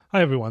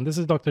Hi everyone, this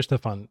is Dr.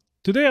 Stefan.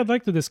 Today I'd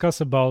like to discuss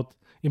about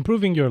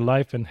improving your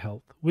life and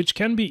health, which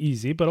can be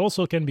easy but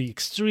also can be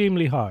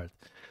extremely hard.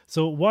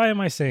 So why am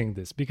I saying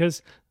this?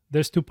 Because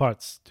there's two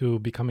parts to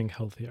becoming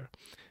healthier.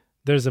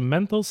 There's a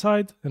mental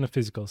side and a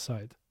physical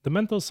side. The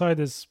mental side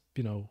is,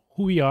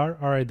 who we are,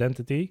 our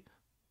identity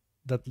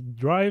that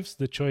drives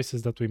the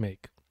choices that we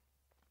make.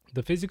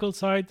 The physical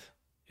side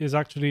is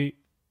actually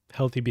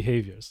healthy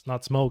behaviors,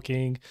 not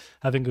smoking,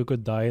 having a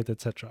good diet,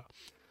 etc.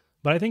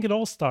 But I think it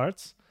all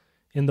starts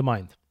in the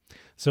mind.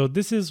 So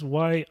this is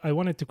why I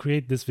wanted to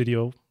create this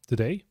video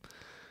today,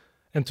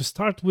 and to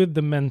start with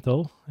the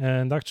mental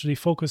and actually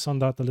focus on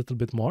that a little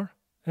bit more.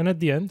 And at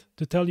the end,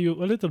 to tell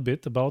you a little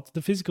bit about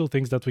the physical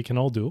things that we can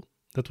all do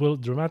that will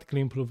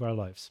dramatically improve our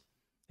lives.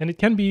 And it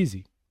can be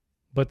easy,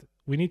 but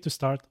we need to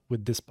start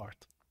with this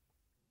part.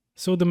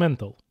 So the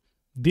mental.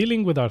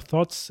 Dealing with our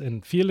thoughts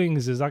and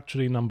feelings is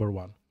actually number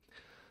one.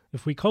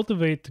 If we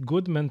cultivate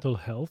good mental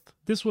health,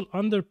 this will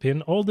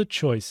underpin all the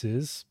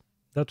choices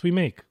that we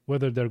make,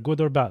 whether they're good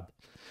or bad.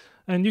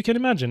 And you can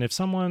imagine if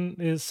someone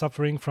is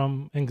suffering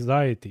from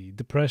anxiety,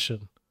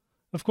 depression,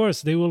 of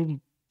course, they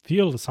will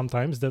feel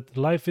sometimes that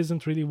life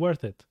isn't really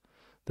worth it,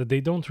 that they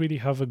don't really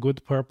have a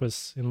good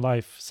purpose in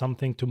life,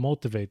 something to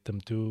motivate them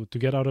to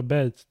get out of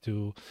bed,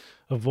 to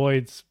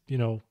avoid,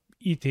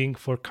 eating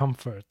for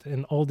comfort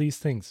and all these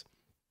things,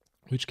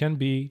 which can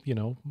be,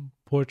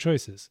 poor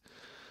choices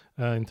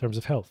in terms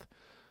of health.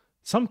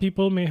 Some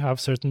people may have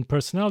certain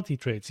personality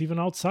traits, even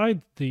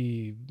outside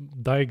the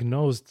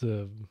diagnosed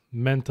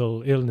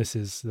mental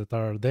illnesses that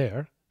are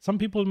there. Some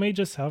people may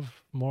just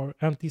have more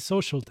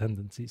antisocial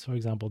tendencies. For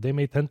example, they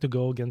may tend to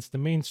go against the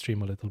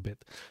mainstream a little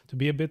bit, to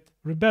be a bit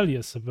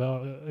rebellious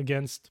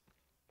against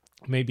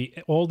maybe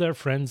all their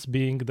friends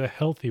being the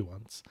healthy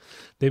ones.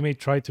 They may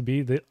try to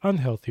be the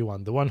unhealthy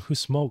one, the one who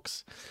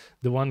smokes,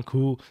 the one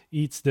who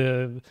eats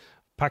the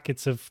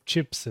packets of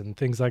chips and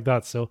things like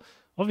that. So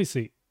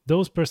obviously,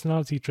 those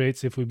personality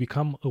traits, if we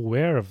become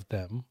aware of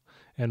them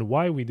and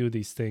why we do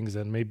these things,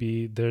 and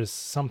maybe there's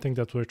something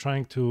that we're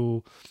trying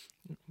to,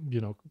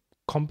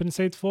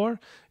 compensate for,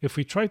 if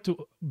we try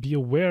to be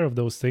aware of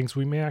those things,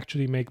 we may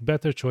actually make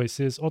better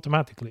choices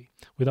automatically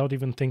without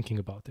even thinking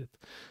about it.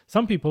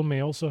 Some people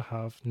may also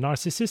have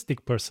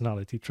narcissistic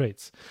personality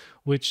traits,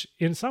 which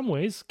in some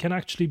ways can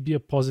actually be a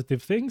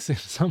positive thing. In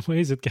some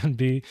ways, it can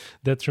be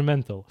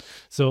detrimental.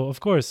 So, of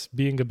course,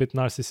 being a bit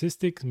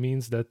narcissistic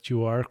means that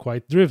you are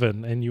quite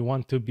driven and you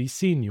want to be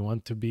seen, you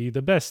want to be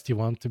the best, you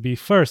want to be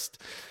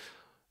first.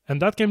 And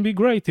that can be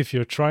great if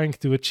you're trying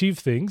to achieve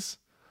things.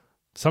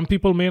 Some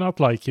people may not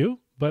like you,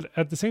 but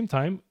at the same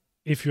time,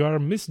 if you are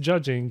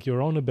misjudging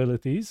your own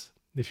abilities,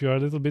 if you are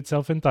a little bit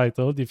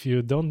self-entitled, if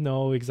you don't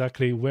know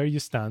exactly where you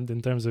stand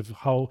in terms of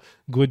how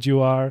good you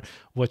are,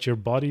 what your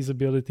body's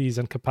abilities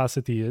and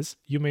capacity is,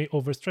 you may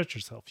overstretch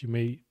yourself. You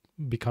may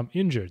become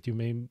injured. You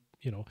may,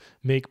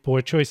 make poor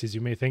choices.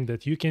 You may think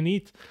that you can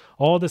eat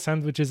all the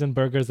sandwiches and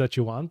burgers that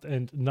you want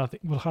and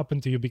nothing will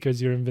happen to you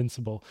because you're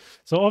invincible.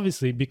 So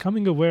obviously,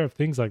 becoming aware of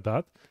things like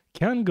that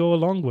can go a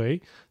long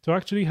way to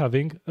actually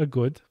having a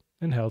good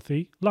and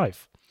healthy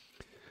life.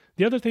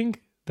 The other thing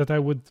that I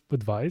would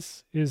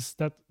advise is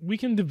that we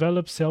can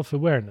develop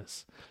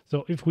self-awareness.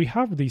 So if we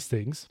have these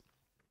things,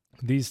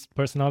 these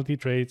personality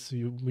traits,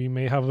 we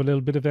may have a little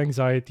bit of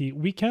anxiety,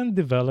 we can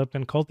develop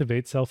and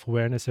cultivate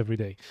self-awareness every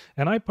day.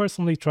 And I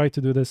personally try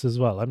to do this as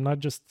well. I'm not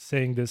just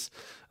saying this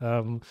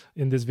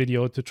in this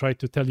video to try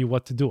to tell you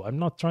what to do. I'm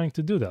not trying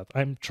to do that.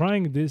 I'm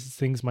trying these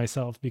things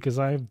myself because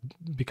I've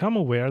become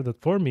aware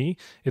that for me,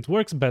 it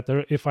works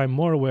better if I'm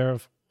more aware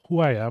of who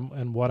I am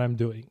and what I'm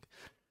doing.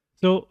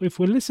 So if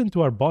we listen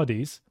to our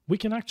bodies, we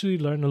can actually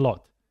learn a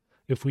lot.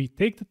 If we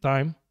take the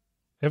time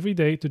every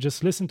day to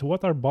just listen to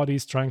what our body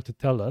is trying to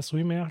tell us,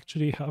 we may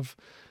actually have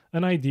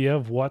an idea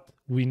of what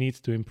we need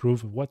to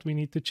improve, what we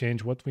need to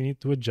change, what we need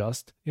to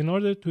adjust in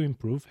order to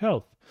improve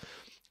health.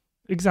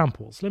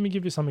 Examples. Let me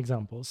give you some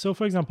examples. So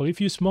for example, if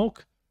you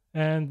smoke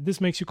and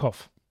this makes you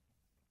cough,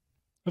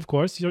 of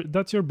course,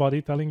 that's your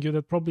body telling you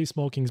that probably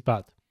smoking is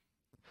bad.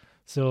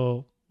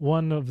 So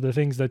one of the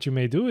things that you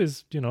may do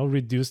is,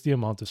 reduce the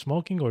amount of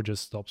smoking or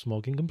just stop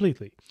smoking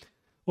completely.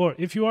 Or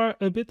if you are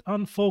a bit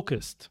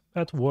unfocused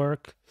at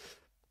work,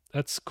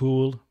 at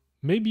school,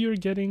 maybe you're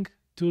getting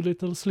too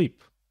little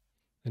sleep.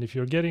 And if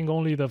you're getting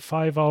only the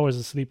 5 hours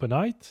of sleep a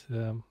night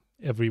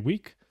every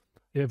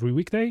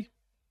weekday,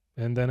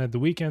 and then at the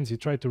weekends you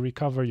try to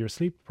recover your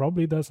sleep,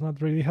 probably that's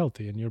not really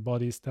healthy and your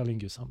body is telling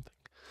you something.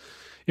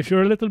 If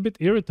you're a little bit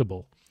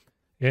irritable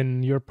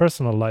in your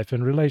personal life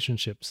and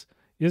relationships,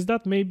 is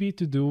that maybe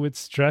to do with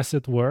stress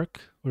at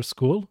work or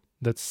school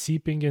that's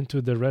seeping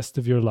into the rest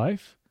of your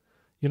life?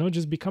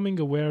 Just becoming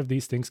aware of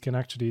these things can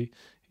actually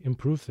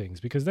improve things,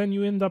 because then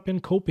you end up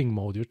in coping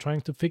mode. You're trying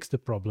to fix the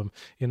problem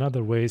in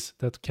other ways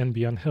that can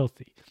be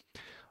unhealthy.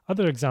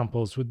 Other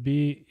examples would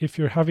be if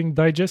you're having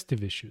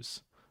digestive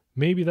issues.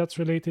 Maybe that's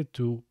related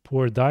to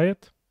poor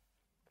diet,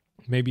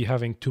 maybe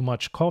having too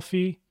much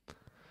coffee.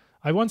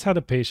 I once had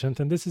a patient,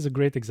 and this is a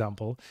great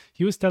example.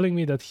 He was telling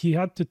me that he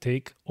had to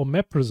take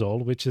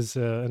omeprazole, which is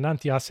an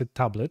antacid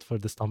tablet for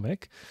the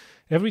stomach,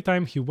 every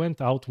time he went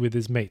out with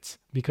his mates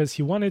because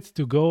he wanted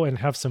to go and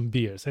have some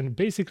beers. And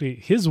basically,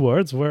 his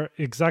words were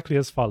exactly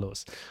as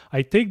follows: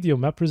 I take the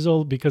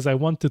omeprazole because I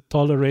want to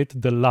tolerate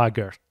the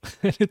lager.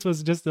 And it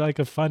was just like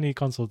a funny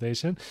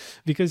consultation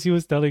because he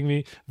was telling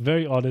me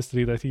very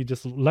honestly that he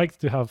just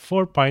liked to have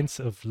 4 pints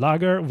of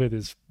lager with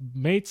his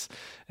mates,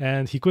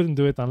 and he couldn't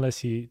do it unless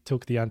he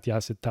took the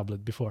antacid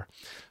tablet before.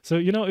 So,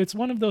 it's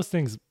one of those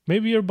things.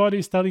 Maybe your body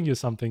is telling you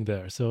something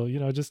there. So,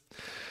 just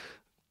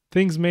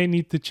things may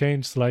need to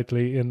change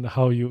slightly in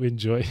how you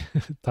enjoy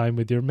time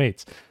with your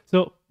mates.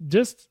 So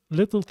just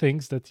little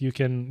things that you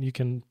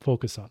can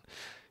focus on.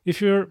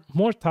 If you're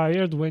more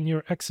tired when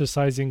you're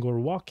exercising or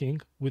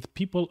walking with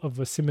people of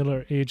a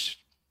similar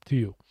age to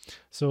you.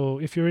 So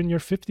if you're in your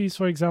 50s,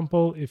 for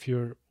example, if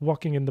you're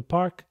walking in the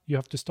park, you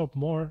have to stop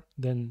more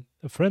than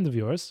a friend of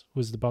yours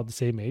who's about the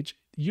same age.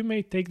 You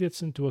may take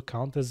this into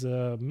account as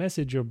a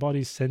message your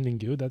body's sending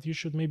you that you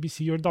should maybe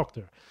see your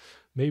doctor.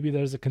 Maybe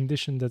there's a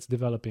condition that's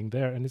developing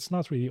there and it's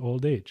not really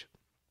old age.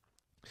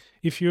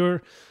 If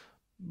you're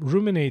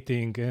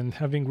ruminating and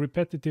having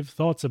repetitive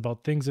thoughts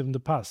about things in the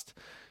past,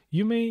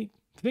 you may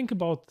think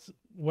about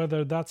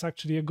whether that's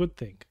actually a good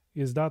thing.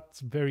 Is that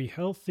very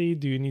healthy?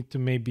 Do you need to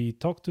maybe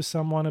talk to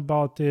someone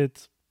about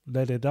it,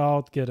 let it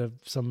out, get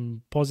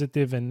some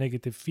positive and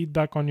negative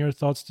feedback on your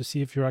thoughts to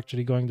see if you're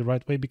actually going the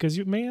right way? Because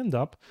you may end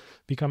up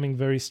becoming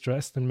very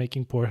stressed and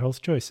making poor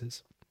health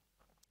choices.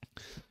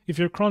 If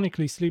you're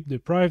chronically sleep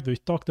deprived, we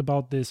talked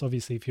about this.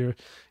 Obviously, if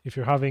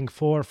you're having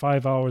 4 or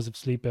 5 hours of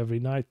sleep every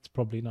night, it's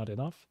probably not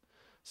enough.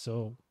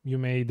 So you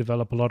may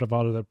develop a lot of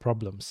other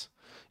problems.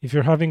 If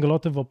you're having a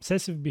lot of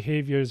obsessive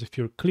behaviors, if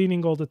you're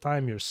cleaning all the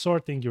time, you're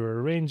sorting,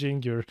 you're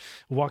arranging, you're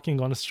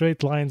walking on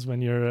straight lines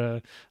when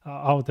you're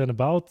out and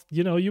about,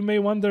 you may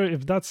wonder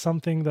if that's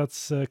something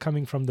that's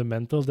coming from the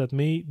mental that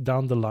may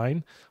down the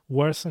line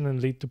worsen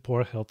and lead to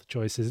poor health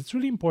choices. It's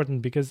really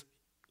important because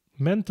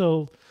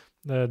mental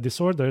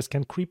disorders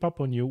can creep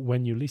up on you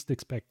when you least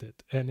expect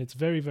it. And it's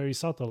very, very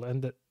subtle.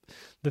 And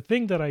the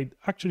thing that I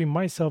actually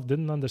myself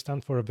didn't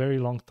understand for a very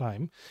long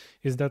time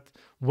is that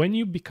when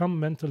you become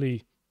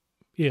mentally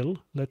ill,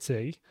 let's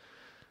say,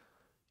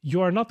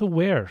 you are not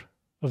aware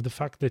of the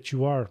fact that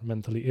you are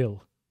mentally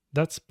ill.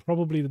 That's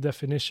probably the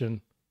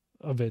definition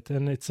of it.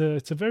 And it's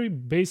a very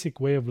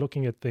basic way of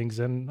looking at things.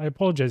 And I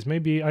apologize,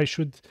 maybe I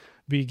should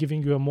be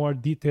giving you a more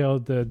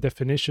detailed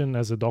definition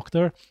as a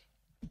doctor.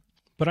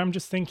 But I'm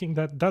just thinking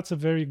that that's a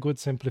very good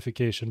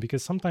simplification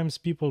because sometimes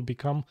people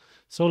become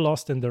so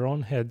lost in their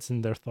own heads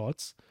and their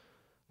thoughts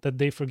that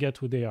they forget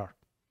who they are.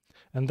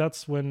 And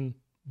that's when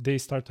they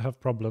start to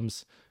have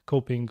problems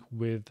coping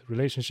with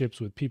relationships,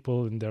 with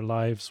people in their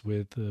lives,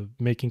 with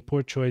making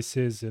poor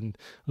choices in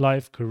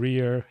life,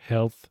 career,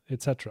 health,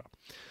 etc.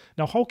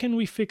 Now, how can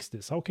we fix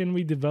this? How can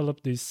we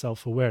develop this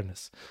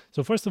self-awareness?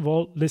 So first of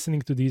all,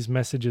 listening to these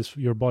messages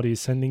your body is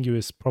sending you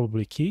is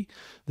probably key.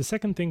 The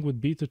second thing would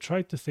be to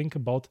try to think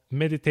about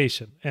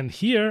meditation. And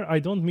here, I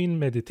don't mean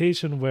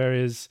meditation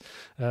whereas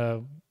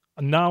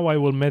now I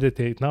will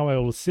meditate, now I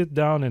will sit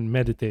down and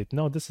meditate.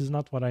 No, this is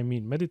not what I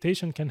mean.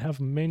 Meditation can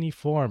have many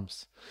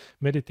forms.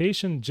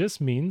 Meditation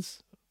just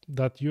means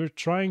that you're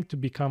trying to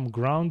become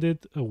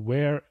grounded,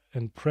 aware,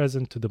 and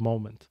present to the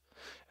moment.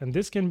 And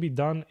this can be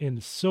done in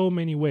so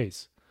many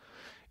ways.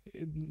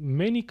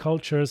 Many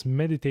cultures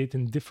meditate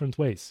in different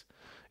ways.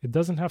 It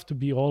doesn't have to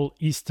be all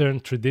Eastern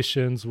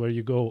traditions where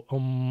you go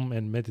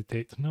and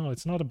meditate. No,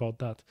 it's not about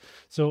that.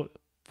 So,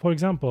 for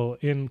example,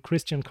 in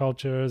Christian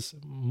cultures,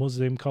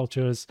 Muslim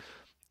cultures,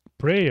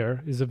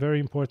 prayer is a very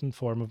important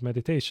form of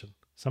meditation.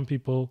 Some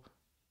people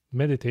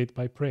meditate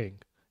by praying.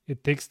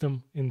 It takes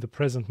them in the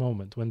present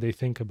moment when they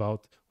think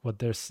about what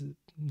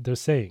they're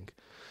saying.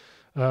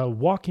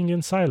 Walking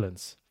in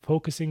silence,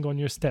 focusing on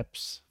your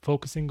steps,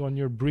 focusing on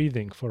your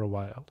breathing for a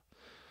while.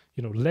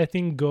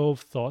 Letting go of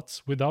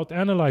thoughts without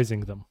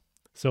analyzing them.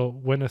 So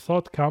when a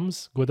thought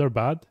comes, good or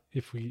bad,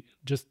 if we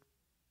just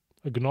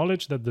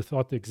acknowledge that the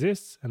thought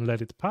exists and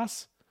let it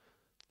pass,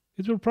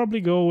 it will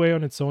probably go away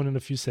on its own in a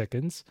few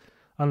seconds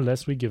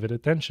unless we give it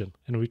attention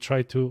and we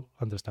try to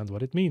understand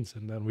what it means,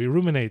 and then we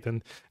ruminate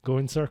and go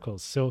in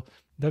circles. So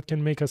that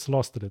can make us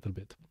lost a little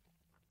bit.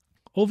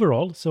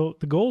 Overall, so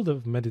the goal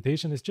of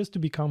meditation is just to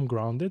become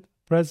grounded,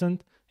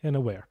 present, and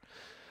aware.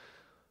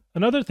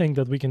 Another thing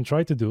that we can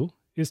try to do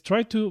is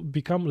try to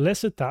become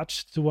less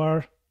attached to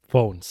our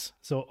phones.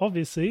 So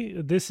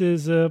obviously, this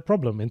is a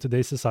problem in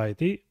today's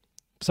society.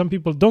 Some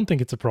people don't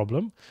think it's a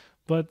problem,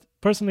 but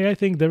personally, I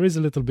think there is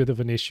a little bit of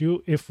an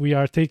issue if we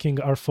are taking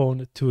our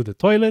phone to the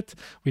toilet,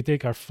 we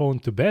take our phone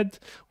to bed,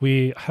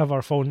 we have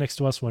our phone next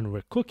to us when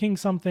we're cooking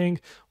something,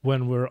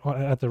 when we're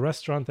at the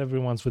restaurant,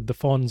 everyone's with the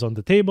phones on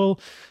the table,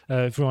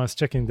 everyone's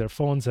checking their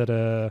phones at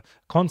a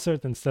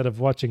concert instead of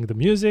watching the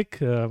music,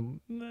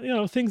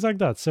 things like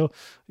that. So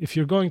if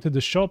you're going to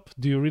the shop,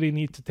 do you really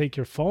need to take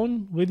your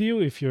phone with you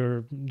if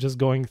you're just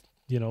going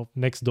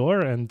next door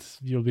and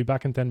you'll be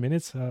back in 10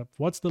 minutes,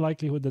 what's the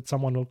likelihood that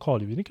someone will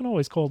call you? You can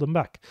always call them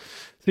back.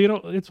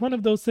 So, it's one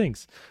of those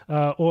things.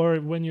 Or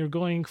when you're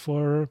going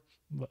for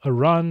a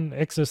run,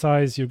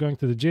 exercise, you're going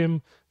to the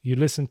gym, you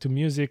listen to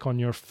music on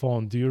your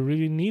phone. Do you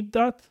really need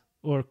that?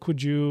 Or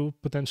could you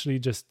potentially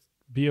just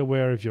be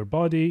aware of your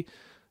body,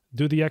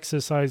 do the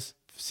exercise,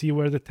 see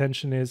where the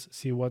tension is,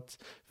 see what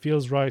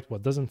feels right,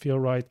 what doesn't feel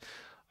right?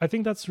 I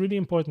think that's really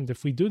important.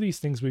 If we do these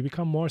things, we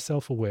become more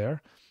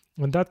self-aware,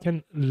 and that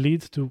can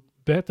lead to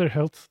better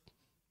health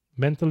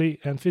mentally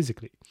and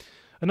physically.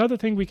 Another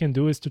thing we can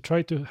do is to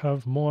try to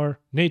have more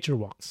nature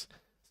walks.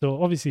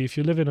 So obviously, if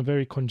you live in a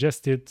very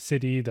congested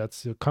city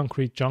that's a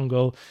concrete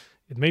jungle,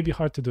 it may be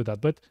hard to do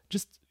that. But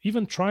just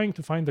even trying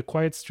to find a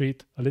quiet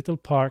street, a little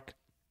park.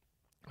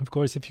 Of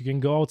course, if you can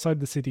go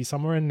outside the city,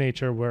 somewhere in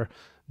nature where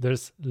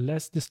there's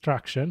less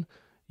distraction,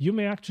 you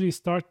may actually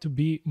start to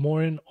be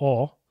more in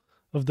awe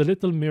of the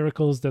little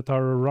miracles that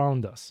are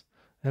around us.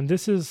 And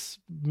this is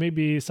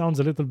maybe sounds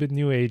a little bit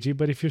new agey,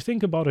 but if you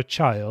think about a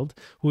child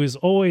who is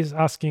always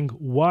asking,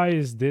 why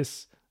is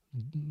this?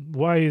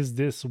 Why is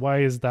this? Why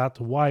is that?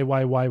 Why?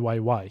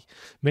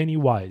 Many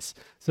whys.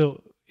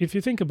 So if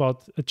you think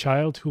about a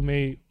child who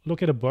may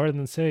look at a bird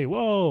and say,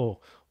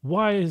 whoa,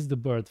 why is the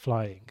bird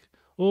flying?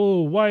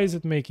 Oh, why is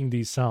it making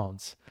these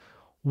sounds?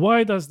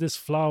 Why does this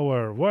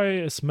flower,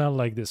 why smell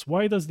like this?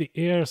 Why does the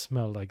air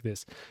smell like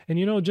this?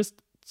 And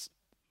just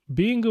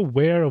being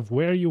aware of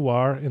where you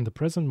are in the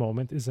present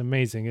moment is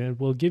amazing, and it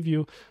will give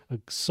you a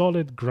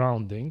solid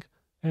grounding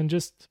and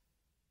just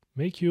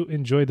make you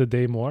enjoy the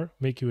day more,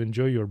 make you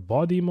enjoy your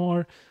body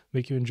more,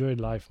 make you enjoy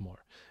life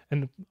more.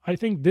 And I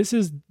think this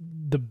is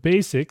the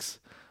basics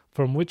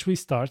from which we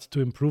start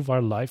to improve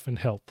our life and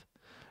health.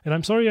 And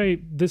I'm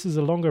sorry this is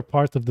a longer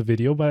part of the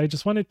video, but I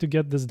just wanted to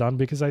get this done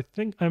because I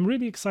think I'm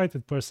really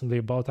excited personally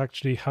about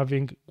actually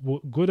having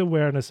good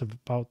awareness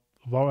about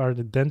our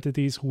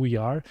identities, who we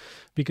are,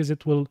 because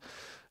it will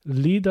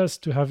lead us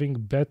to having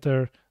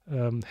better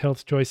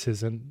health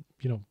choices and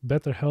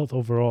better health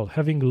overall,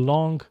 having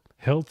long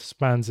health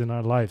spans in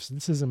our lives.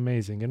 This is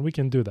amazing, and we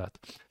can do that.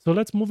 So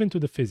let's move into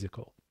the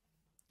physical.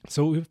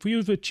 So if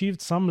you've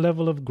achieved some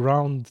level of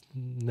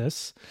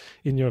groundness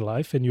in your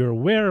life and you're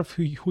aware of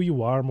who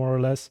you are, more or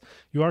less,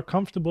 you are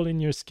comfortable in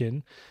your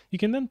skin, you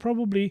can then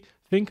probably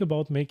think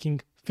about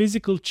making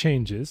physical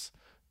changes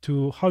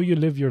to how you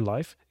live your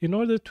life in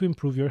order to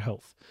improve your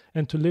health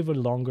and to live a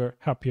longer,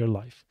 happier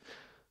life.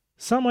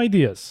 Some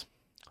ideas.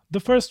 The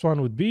first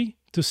one would be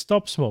to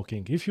stop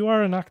smoking. If you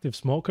are an active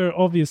smoker,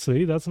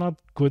 obviously that's not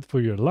good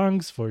for your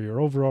lungs, for your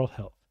overall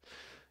health.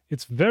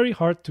 It's very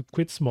hard to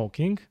quit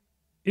smoking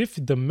if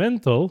the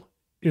mental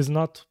is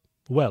not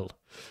well.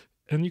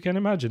 And you can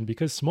imagine,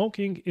 because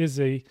smoking is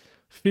a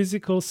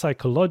physical,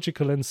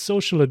 psychological, and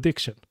social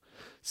addiction.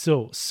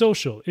 So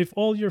social, if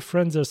all your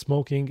friends are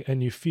smoking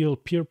and you feel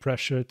peer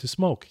pressure to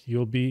smoke,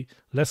 you'll be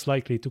less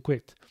likely to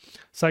quit.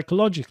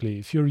 Psychologically,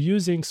 if you're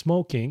using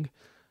smoking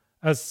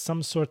as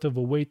some sort of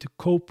a way to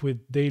cope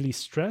with daily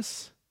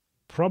stress,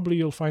 probably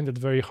you'll find it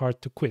very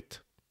hard to quit.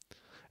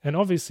 And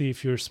obviously,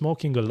 if you're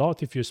smoking a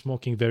lot, if you're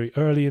smoking very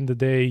early in the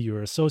day,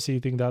 you're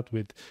associating that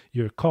with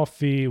your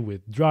coffee,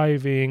 with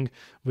driving,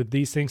 with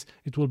these things,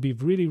 it will be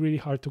really, really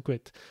hard to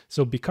quit.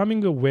 So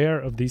becoming aware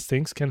of these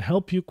things can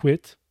help you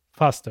quit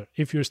faster.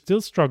 If you're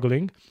still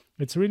struggling,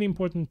 it's really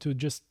important to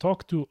just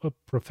talk to a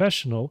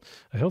professional,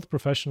 a health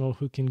professional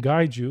who can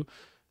guide you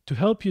to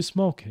help you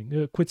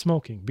quit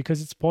smoking,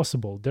 because it's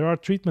possible. There are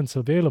treatments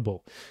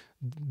available.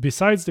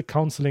 Besides the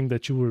counseling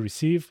that you will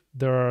receive,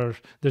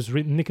 there's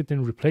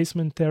nicotine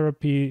replacement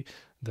therapy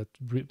that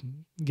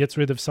gets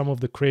rid of some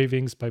of the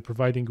cravings by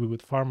providing you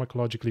with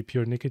pharmacologically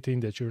pure nicotine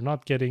that you're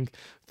not getting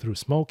through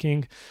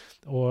smoking.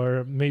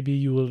 Or maybe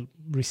you will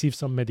receive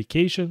some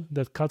medication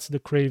that cuts the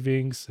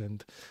cravings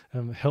and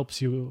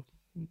helps you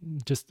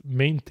just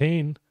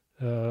maintain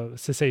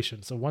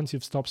cessation. So once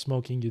you've stopped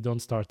smoking, you don't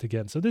start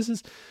again. So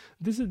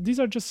these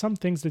are just some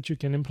things that you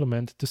can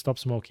implement to stop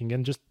smoking,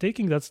 and just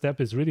taking that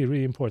step is really,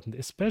 really important,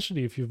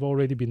 especially if you've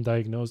already been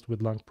diagnosed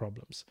with lung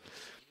problems.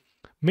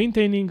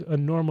 Maintaining a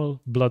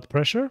normal blood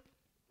pressure,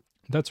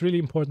 that's really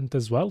important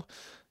as well.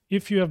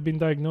 If you have been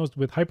diagnosed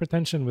with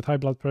hypertension, with high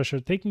blood pressure,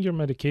 taking your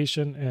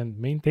medication and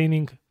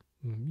maintaining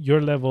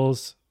your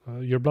levels,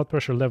 your blood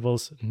pressure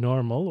levels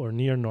normal or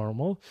near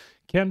normal,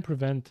 can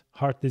prevent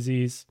heart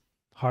disease,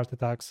 heart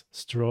attacks,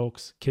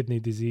 strokes, kidney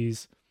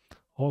disease,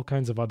 all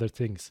kinds of other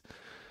things.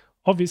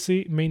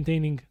 Obviously,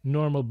 maintaining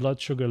normal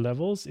blood sugar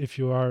levels, if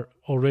you are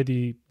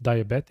already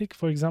diabetic,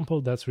 for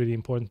example, that's really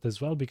important as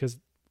well, because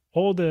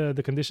all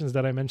the conditions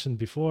that I mentioned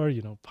before,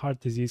 heart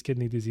disease,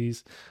 kidney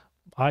disease,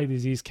 eye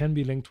disease, can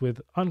be linked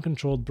with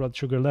uncontrolled blood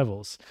sugar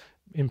levels.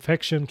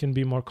 Infection can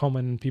be more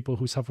common in people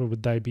who suffer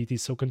with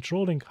diabetes. So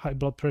controlling high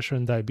blood pressure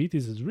and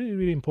diabetes is really,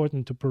 really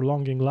important to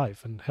prolonging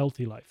life and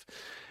healthy life.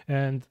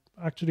 And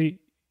actually,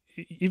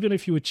 even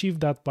if you achieve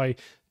that by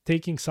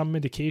taking some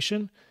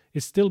medication,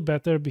 it's still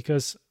better,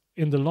 because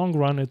in the long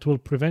run, it will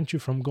prevent you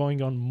from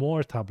going on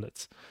more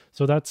tablets.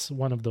 So that's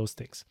one of those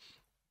things.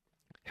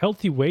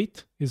 Healthy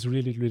weight is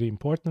really, really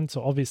important.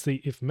 So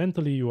obviously, if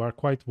mentally you are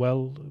quite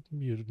well,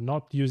 you're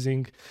not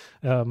using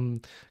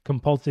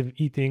compulsive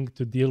eating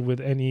to deal with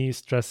any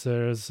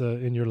stressors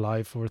in your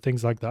life or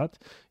things like that,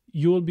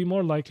 you will be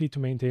more likely to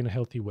maintain a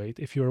healthy weight.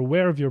 If you're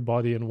aware of your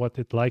body and what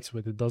it likes,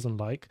 what it doesn't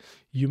like,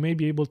 you may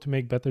be able to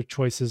make better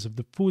choices of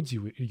the foods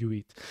you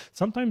eat.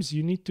 Sometimes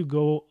you need to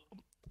go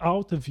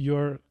out of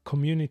your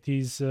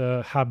community's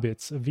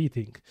habits of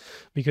eating,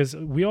 because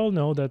we all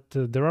know that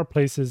there are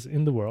places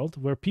in the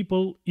world where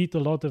people eat a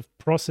lot of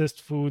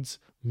processed foods,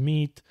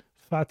 meat,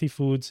 fatty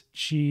foods,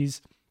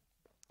 cheese,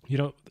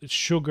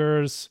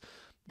 sugars,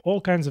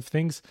 all kinds of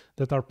things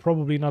that are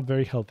probably not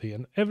very healthy.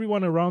 And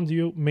everyone around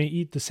you may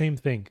eat the same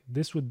thing.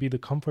 This would be the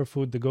comfort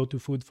food, the go-to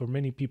food for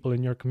many people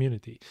in your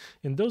community.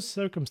 In those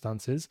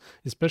circumstances,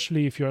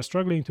 especially if you are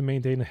struggling to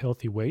maintain a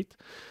healthy weight,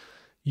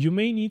 you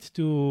may need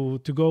to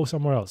go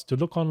somewhere else, to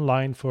look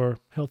online for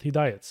healthy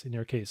diets. In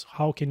your case,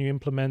 how can you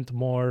implement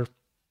more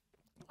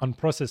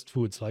unprocessed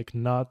foods like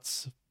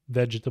nuts,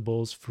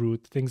 vegetables,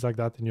 fruit, things like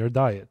that in your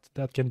diet?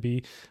 That can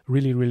be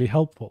really, really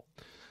helpful.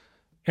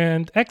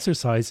 And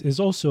exercise is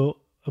also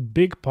a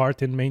big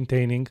part in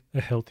maintaining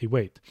a healthy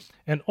weight,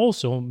 and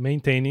also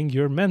maintaining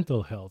your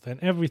mental health and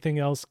everything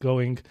else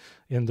going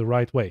in the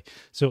right way.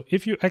 So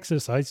if you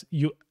exercise,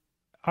 you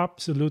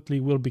absolutely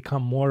will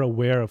become more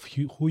aware of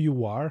who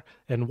you are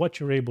and what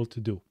you're able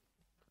to do.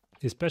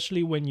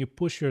 Especially when you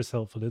push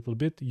yourself a little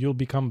bit, you'll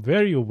become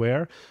very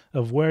aware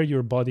of where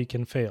your body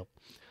can fail.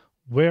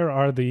 Where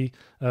are the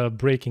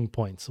breaking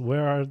points?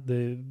 Where are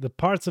the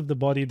parts of the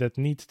body that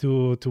need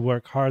to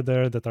work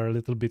harder, that are a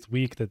little bit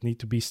weak, that need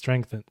to be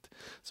strengthened?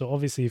 So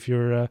obviously, if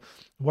you're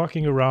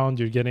walking around,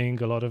 you're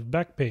getting a lot of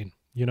back pain.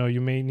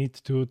 You may need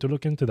to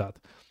look into that.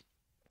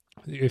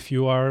 If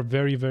you are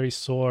very, very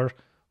sore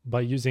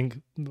by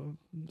using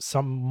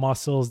some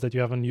muscles that you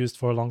haven't used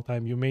for a long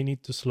time, you may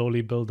need to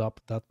slowly build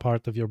up that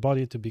part of your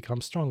body to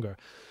become stronger.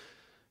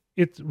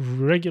 It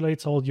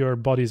regulates all your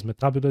body's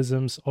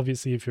metabolisms.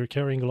 Obviously, if you're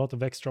carrying a lot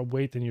of extra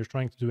weight and you're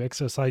trying to do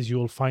exercise, you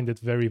will find it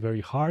very,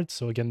 very hard.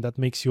 So again, that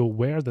makes you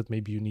aware that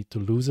maybe you need to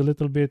lose a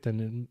little bit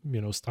and,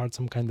 start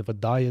some kind of a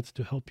diet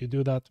to help you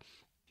do that.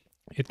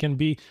 It can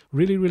be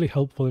really, really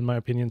helpful, in my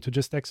opinion, to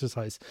just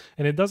exercise.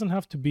 And it doesn't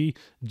have to be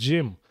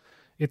gym.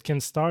 It can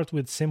start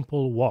with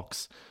simple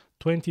walks.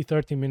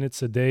 20-30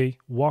 minutes a day,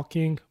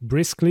 walking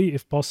briskly,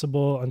 if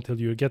possible, until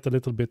you get a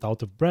little bit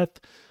out of breath.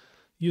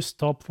 You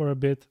stop for a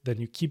bit, then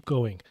you keep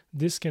going.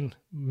 This can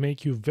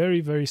make you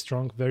very, very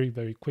strong very,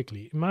 very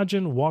quickly.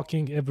 Imagine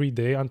walking every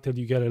day until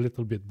you get a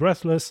little bit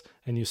breathless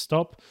and you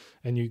stop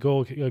and you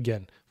go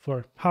again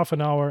for half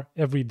an hour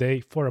every day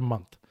for a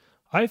month.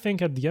 I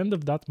think at the end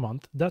of that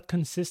month, that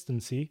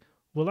consistency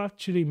will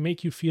actually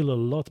make you feel a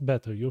lot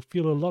better. You'll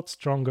feel a lot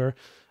stronger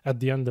at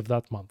the end of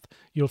that month.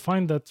 You'll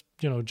find that,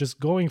 just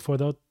going for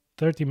that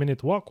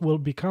 30-minute walk will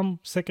become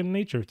second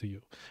nature to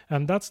you.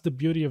 And that's the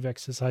beauty of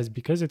exercise,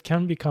 because it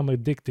can become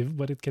addictive,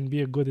 but it can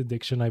be a good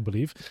addiction, I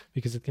believe,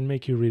 because it can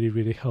make you really,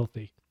 really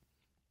healthy.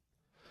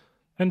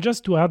 And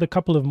just to add a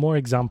couple of more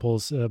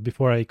examples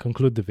before I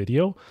conclude the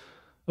video,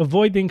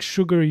 avoiding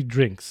sugary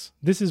drinks.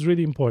 This is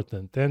really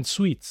important. And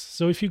sweets.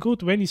 So if you go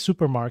to any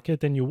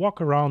supermarket and you walk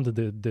around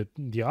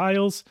the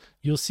aisles,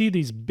 you'll see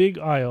these big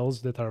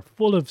aisles that are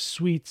full of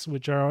sweets,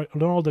 which are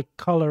all the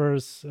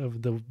colors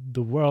of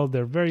the world.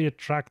 They're very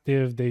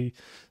attractive. They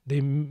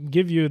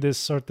give you this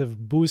sort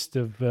of boost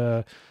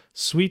of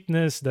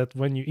sweetness that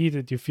when you eat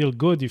it, you feel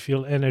good, you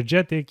feel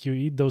energetic, you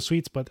eat those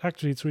sweets, but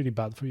actually it's really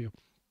bad for you.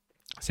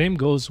 Same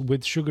goes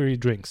with sugary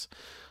drinks.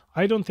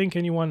 I don't think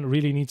anyone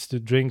really needs to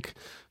drink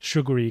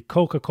sugary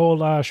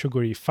Coca-Cola,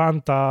 sugary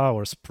Fanta,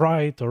 or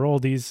Sprite, or all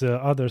these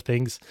other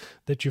things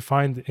that you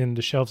find in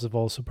the shelves of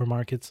all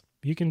supermarkets.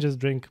 You can just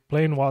drink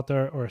plain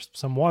water, or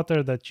some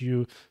water that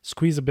you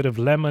squeeze a bit of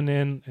lemon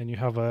in and you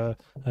have a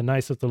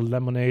nice little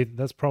lemonade.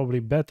 That's probably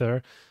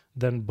better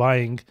than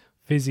buying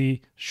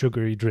fizzy,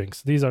 sugary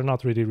drinks. These are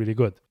not really, really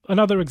good.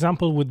 Another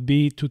example would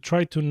be to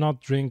try to not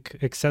drink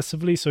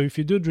excessively. So if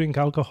you do drink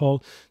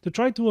alcohol, to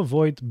try to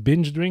avoid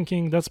binge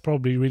drinking. That's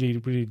probably really,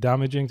 really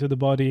damaging to the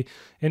body.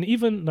 And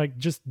even like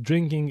just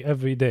drinking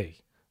every day.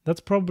 There's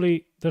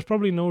probably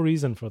no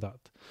reason for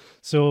that.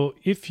 So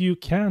if you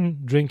can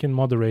drink in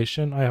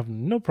moderation, I have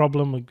no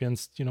problem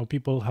against,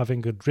 people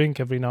having a drink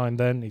every now and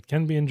then. It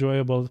can be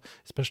enjoyable,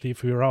 especially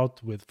if you're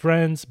out with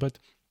friends, but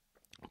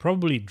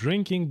probably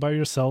drinking by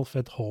yourself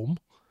at home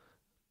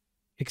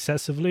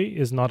excessively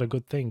is not a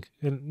good thing,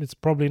 and it's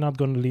probably not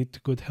going to lead to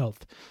good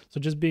health. So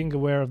just being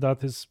aware of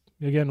that is,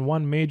 again,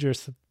 one major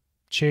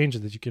change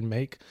that you can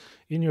make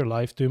in your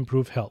life to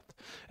improve health.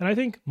 And I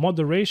think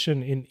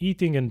moderation in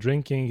eating and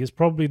drinking is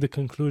probably the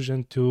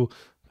conclusion to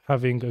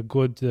having a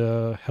good,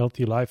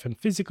 healthy life, and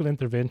physical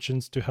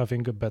interventions to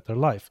having a better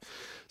life.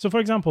 So, for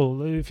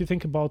example, if you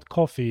think about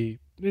coffee,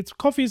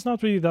 coffee is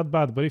not really that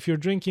bad, but if you're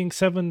drinking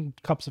 7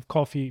 cups of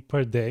coffee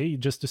per day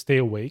just to stay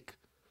awake,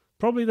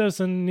 probably there's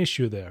an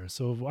issue there.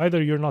 So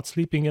either you're not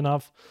sleeping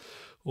enough,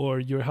 or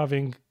you're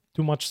having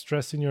too much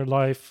stress in your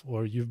life,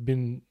 or you've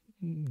been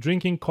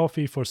drinking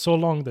coffee for so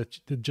long that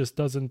it just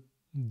doesn't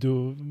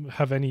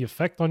have any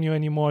effect on you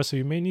anymore, so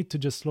you may need to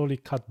just slowly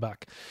cut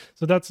back.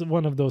 So that's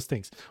one of those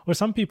things. Or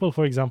some people,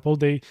 for example,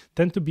 they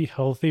tend to be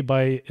healthy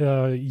by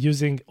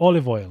using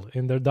olive oil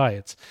in their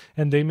diets,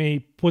 and they may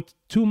put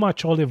too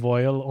much olive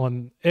oil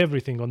on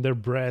everything, on their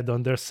bread,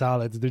 on their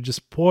salads. They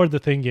just pour the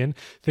thing in,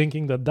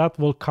 thinking that that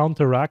will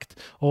counteract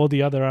all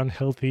the other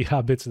unhealthy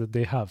habits that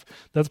they have.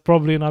 That's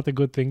probably not a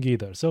good thing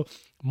either. So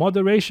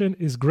moderation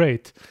is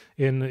great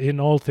in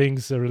all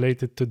things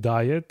related to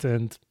diet,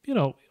 and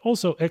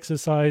also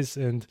exercise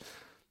and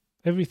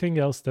everything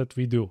else that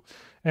we do.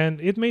 And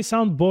it may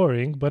sound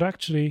boring, but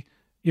actually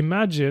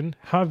imagine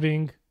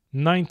having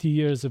 90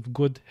 years of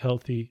good,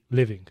 healthy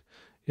living.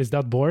 Is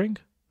that boring?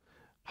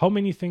 How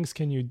many things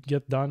can you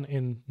get done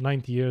in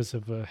 90 years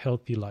of a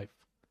healthy life?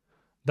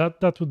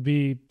 That would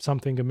be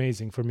something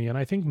amazing for me. And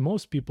I think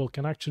most people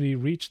can actually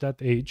reach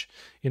that age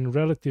in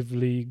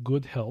relatively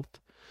good health,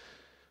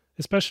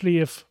 especially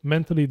if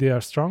mentally they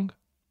are strong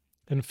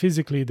and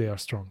physically they are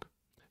strong.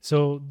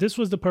 So this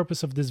was the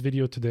purpose of this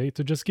video today,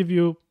 to just give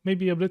you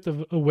maybe a bit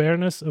of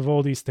awareness of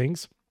all these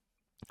things.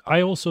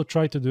 I also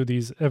try to do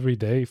these every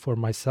day for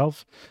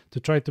myself, to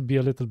try to be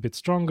a little bit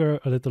stronger,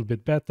 a little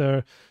bit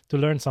better, to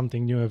learn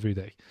something new every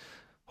day.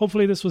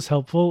 Hopefully this was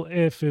helpful.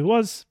 If it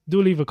was,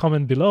 do leave a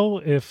comment below,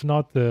 if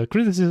not, the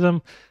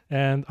criticism,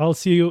 and I'll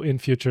see you in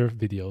future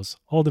videos.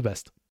 All the best.